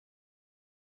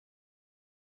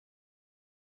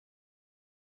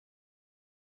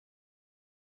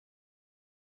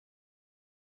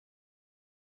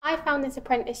I found this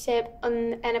apprenticeship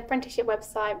on an apprenticeship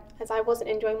website as I wasn't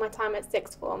enjoying my time at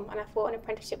sixth form and I thought an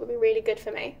apprenticeship would be really good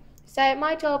for me. So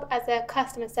my job as a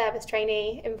customer service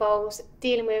trainee involves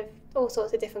dealing with all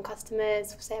sorts of different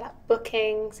customers, say like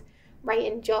bookings,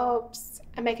 rating jobs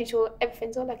and making sure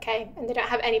everything's all okay and they don't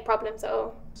have any problems at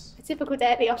all. A typical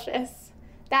day at the office.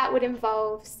 That would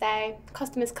involve, say,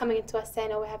 customers coming into us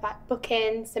saying, oh, we have like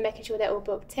bookings, so making sure they're all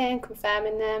booked in,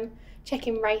 confirming them,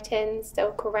 checking ratings, they're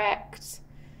all correct,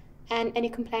 and any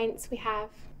complaints we have.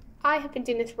 I have been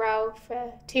doing this role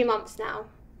for 2 months now.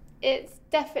 It's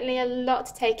definitely a lot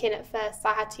to take in at first.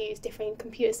 I had to use different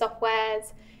computer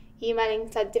softwares, emailing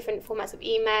to different formats of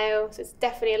email, so it's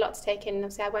definitely a lot to take in.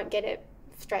 Obviously I won't get it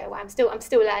straight away. I'm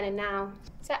still learning now.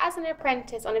 So as an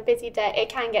apprentice on a busy day, it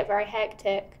can get very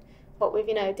hectic. What with,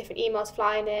 different emails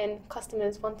flying in,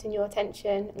 customers wanting your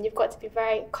attention, and you've got to be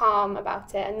very calm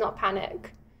about it and not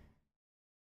panic.